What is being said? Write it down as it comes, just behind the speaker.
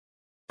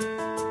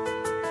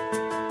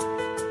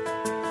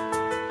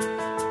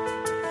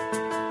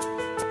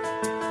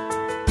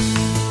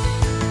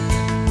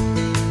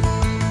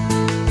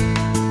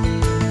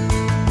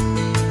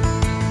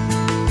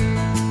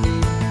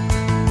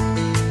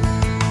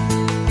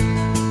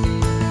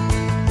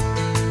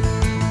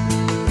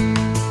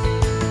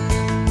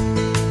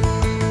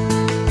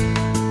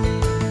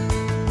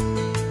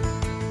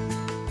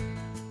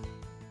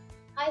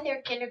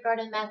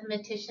kindergarten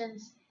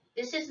mathematicians.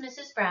 This is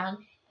Mrs.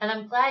 Brown, and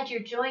I'm glad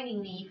you're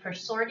joining me for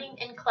sorting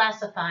and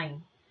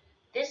classifying.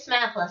 This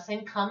math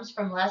lesson comes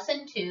from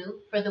Lesson 2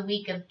 for the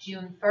week of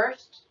June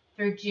 1st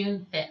through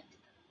June 5th.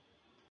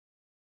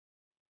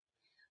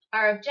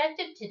 Our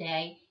objective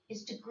today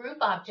is to group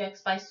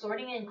objects by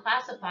sorting and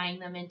classifying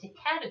them into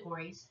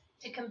categories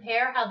to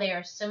compare how they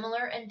are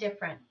similar and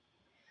different.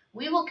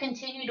 We will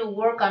continue to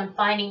work on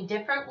finding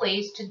different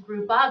ways to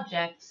group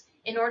objects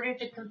in order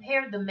to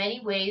compare the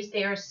many ways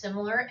they are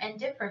similar and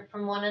different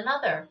from one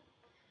another.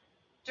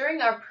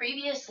 During our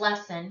previous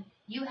lesson,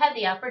 you had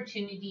the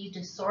opportunity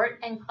to sort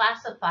and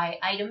classify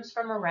items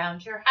from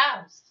around your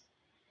house.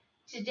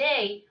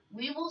 Today,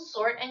 we will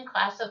sort and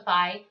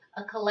classify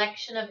a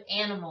collection of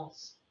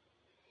animals.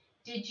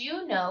 Did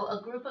you know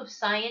a group of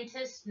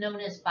scientists known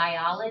as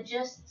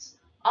biologists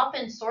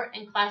often sort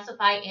and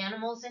classify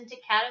animals into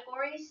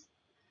categories?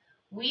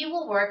 We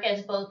will work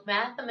as both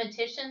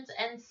mathematicians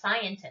and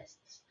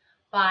scientists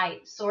by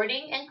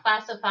sorting and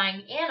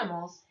classifying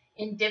animals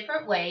in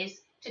different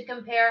ways to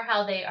compare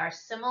how they are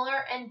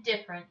similar and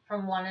different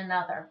from one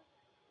another.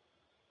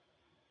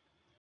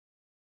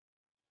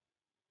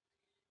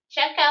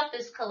 Check out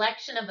this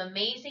collection of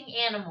amazing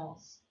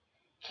animals.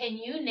 Can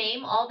you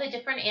name all the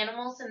different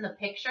animals in the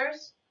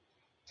pictures?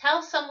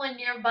 Tell someone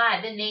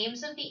nearby the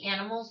names of the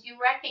animals you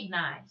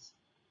recognize.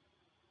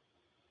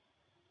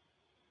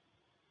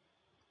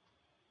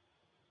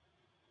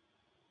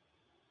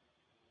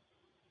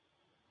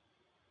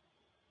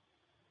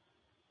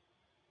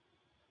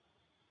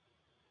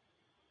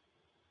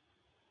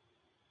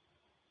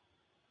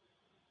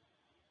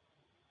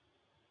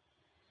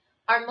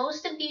 Are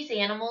most of these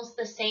animals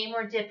the same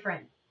or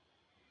different?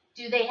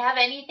 Do they have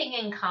anything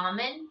in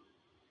common?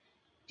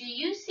 Do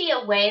you see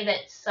a way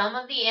that some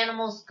of the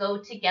animals go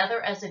together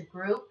as a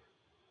group?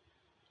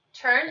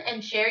 Turn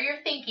and share your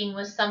thinking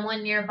with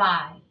someone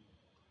nearby.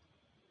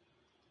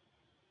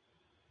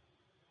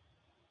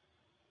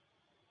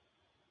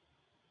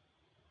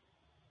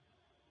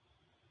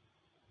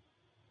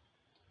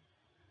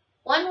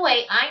 One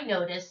way I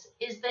notice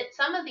is that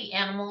some of the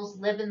animals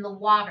live in the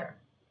water.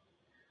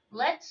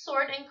 Let's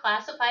sort and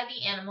classify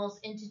the animals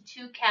into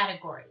two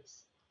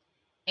categories: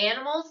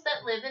 animals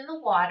that live in the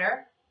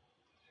water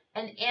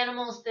and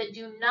animals that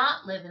do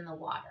not live in the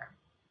water.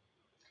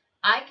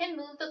 I can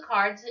move the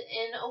cards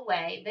in a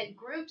way that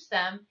groups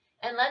them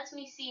and lets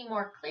me see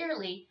more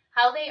clearly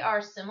how they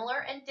are similar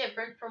and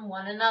different from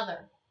one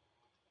another.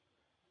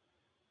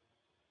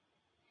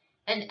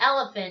 An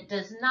elephant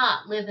does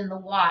not live in the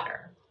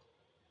water,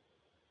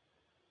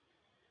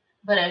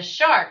 but a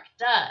shark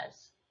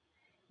does.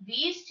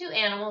 These two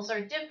animals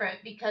are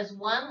different because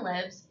one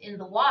lives in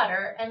the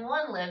water and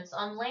one lives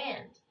on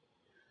land.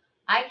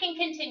 I can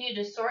continue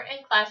to sort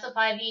and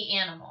classify the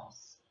animals.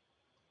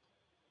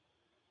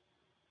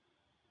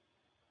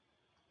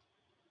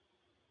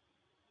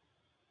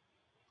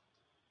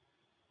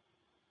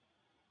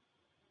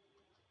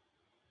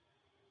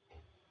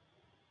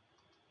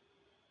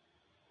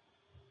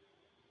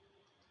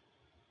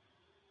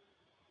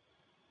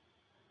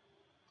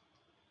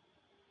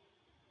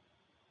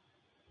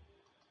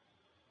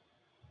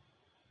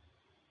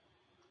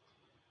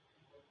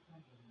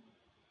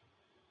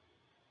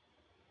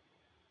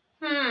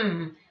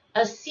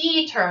 A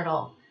sea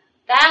turtle.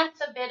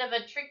 That's a bit of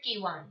a tricky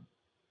one.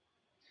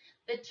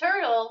 The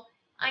turtle,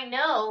 I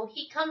know,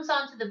 he comes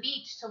onto the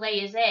beach to lay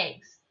his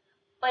eggs,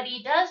 but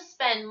he does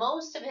spend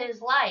most of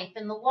his life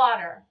in the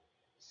water.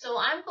 So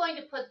I'm going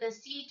to put the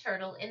sea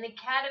turtle in the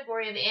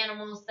category of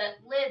animals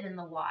that live in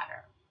the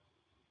water.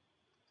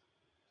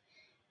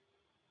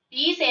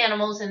 These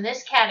animals in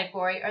this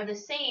category are the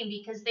same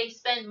because they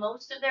spend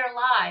most of their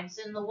lives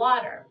in the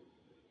water.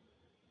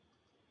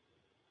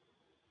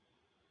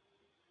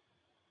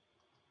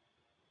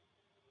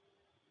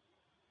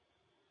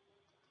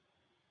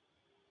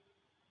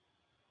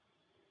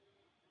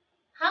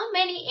 How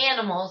many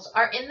animals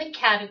are in the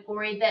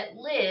category that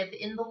live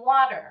in the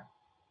water?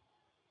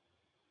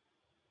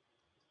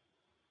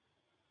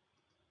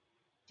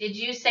 Did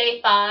you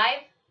say 5?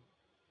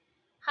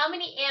 How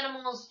many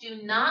animals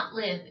do not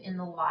live in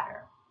the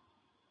water?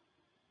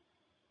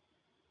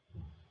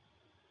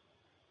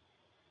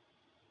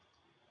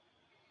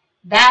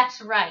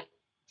 That's right.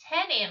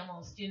 10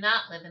 animals do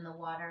not live in the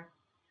water.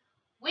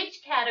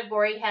 Which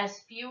category has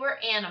fewer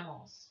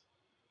animals?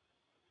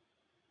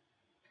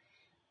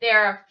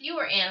 There are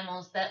fewer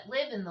animals that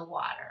live in the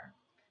water.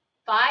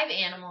 5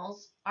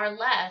 animals are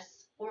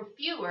less or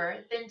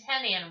fewer than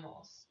 10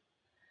 animals.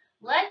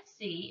 Let's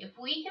see if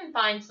we can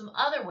find some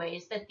other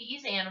ways that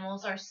these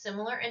animals are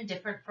similar and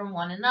different from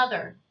one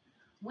another.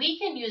 We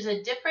can use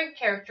a different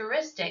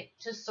characteristic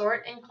to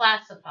sort and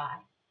classify.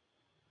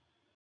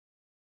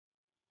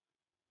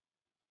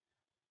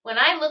 When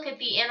I look at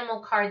the animal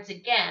cards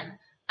again,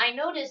 I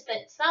notice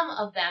that some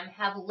of them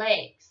have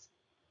legs.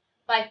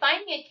 By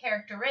finding a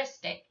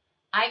characteristic,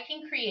 I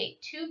can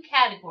create two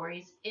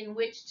categories in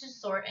which to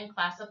sort and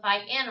classify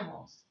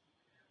animals.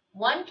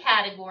 One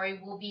category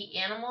will be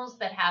animals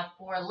that have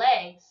 4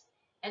 legs,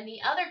 and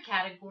the other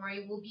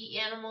category will be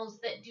animals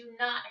that do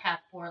not have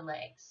 4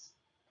 legs.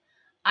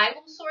 I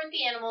will sort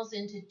the animals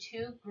into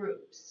 2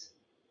 groups.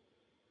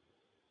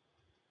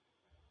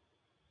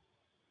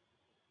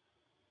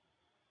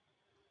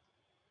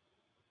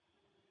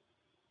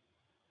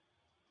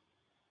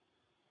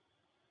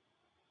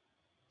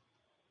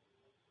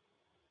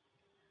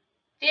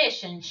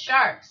 Fish and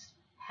sharks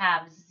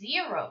have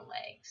 0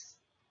 legs.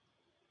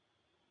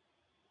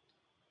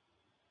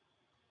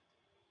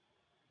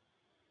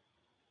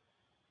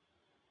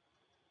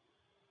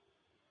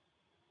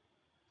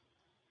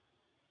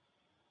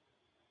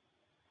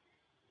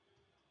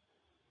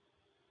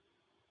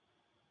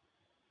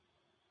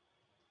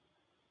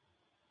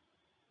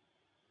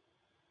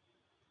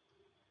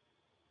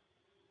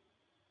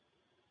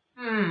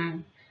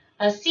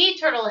 A sea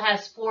turtle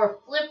has 4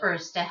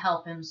 flippers to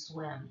help him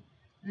swim,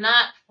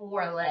 not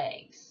 4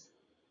 legs.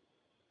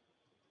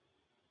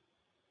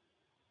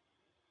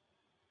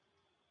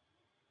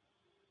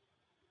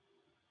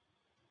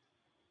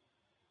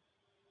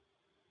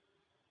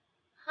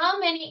 How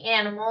many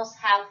animals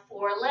have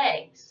 4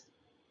 legs?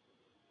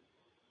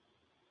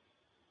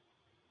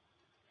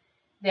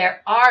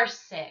 There are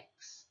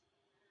 6.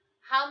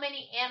 How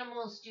many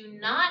animals do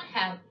not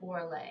have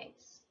 4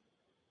 legs?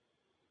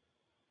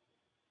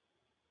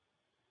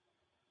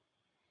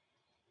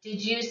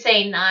 Did you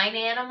say 9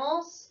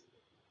 animals?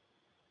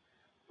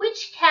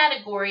 Which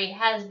category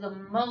has the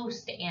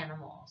most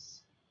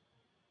animals?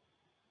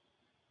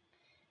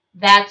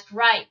 That's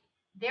right.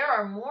 There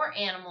are more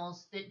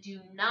animals that do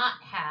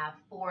not have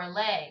 4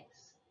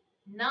 legs.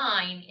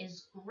 9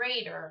 is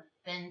greater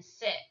than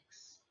 6.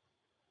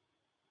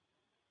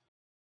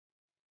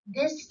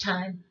 This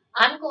time,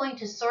 I'm going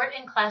to sort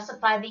and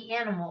classify the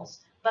animals,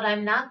 but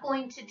I'm not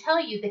going to tell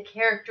you the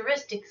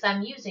characteristics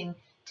I'm using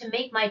to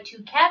make my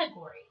 2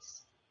 categories.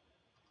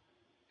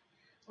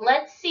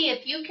 Let's see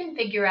if you can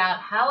figure out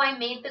how I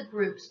made the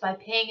groups by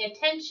paying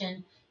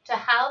attention to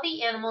how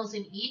the animals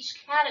in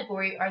each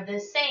category are the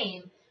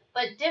same,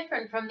 but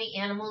different from the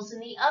animals in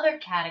the other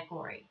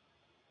category.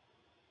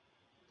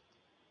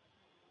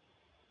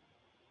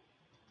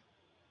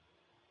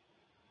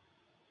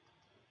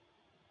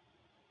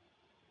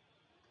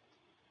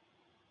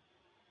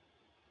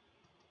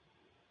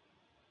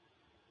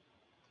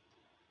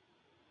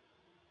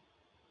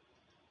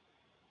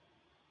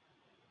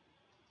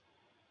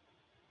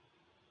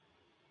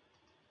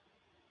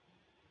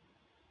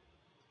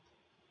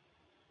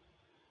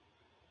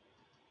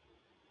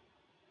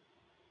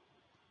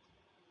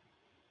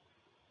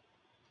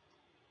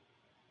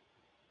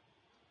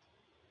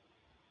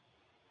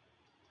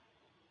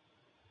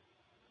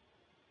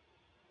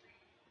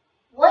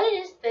 What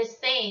is the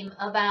same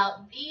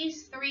about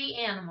these 3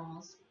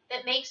 animals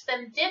that makes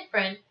them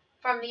different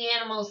from the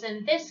animals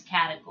in this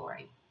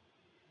category?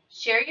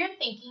 Share your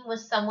thinking with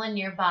someone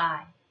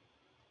nearby.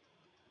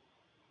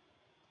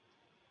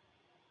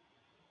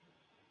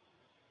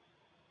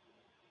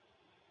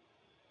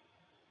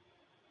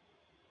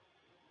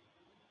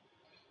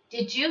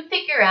 Did you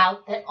figure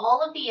out that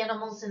all of the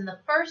animals in the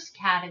first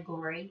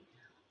category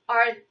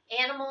are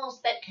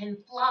animals that can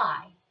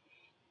fly,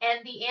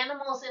 and the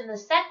animals in the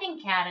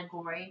second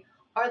category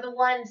are the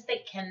ones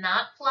that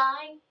cannot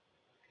fly?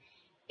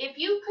 If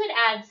you could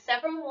add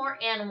several more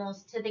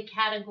animals to the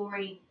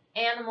category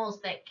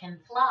animals that can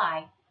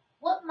fly,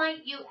 what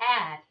might you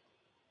add?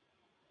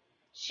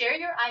 Share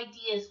your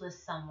ideas with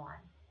someone.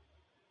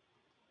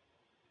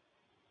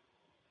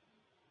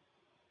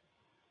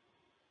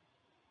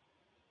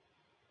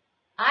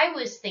 I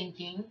was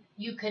thinking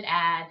you could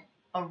add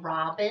a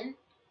robin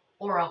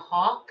or a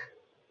hawk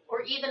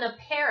or even a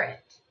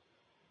parrot.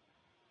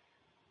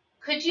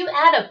 Could you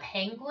add a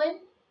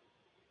penguin?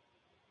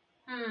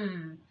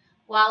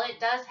 While it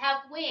does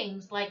have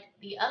wings like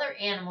the other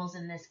animals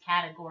in this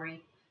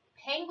category,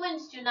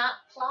 penguins do not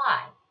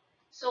fly.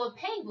 So a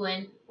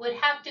penguin would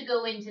have to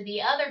go into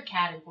the other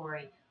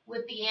category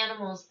with the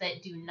animals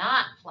that do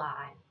not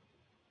fly.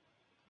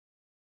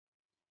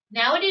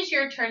 Now it is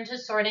your turn to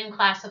sort and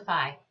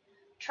classify.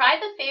 Try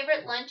the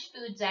favorite lunch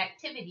foods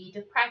activity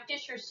to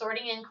practice your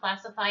sorting and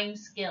classifying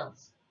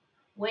skills.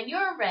 When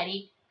you're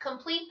ready,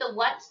 complete the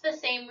What's the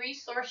Same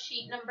resource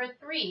sheet number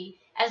 3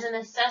 as an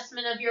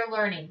assessment of your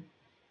learning.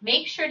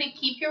 Make sure to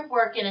keep your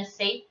work in a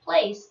safe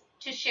place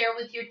to share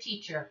with your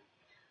teacher.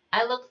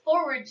 I look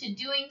forward to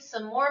doing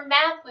some more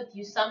math with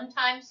you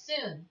sometime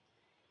soon.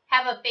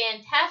 Have a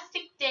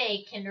fantastic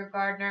day,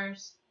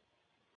 kindergartners.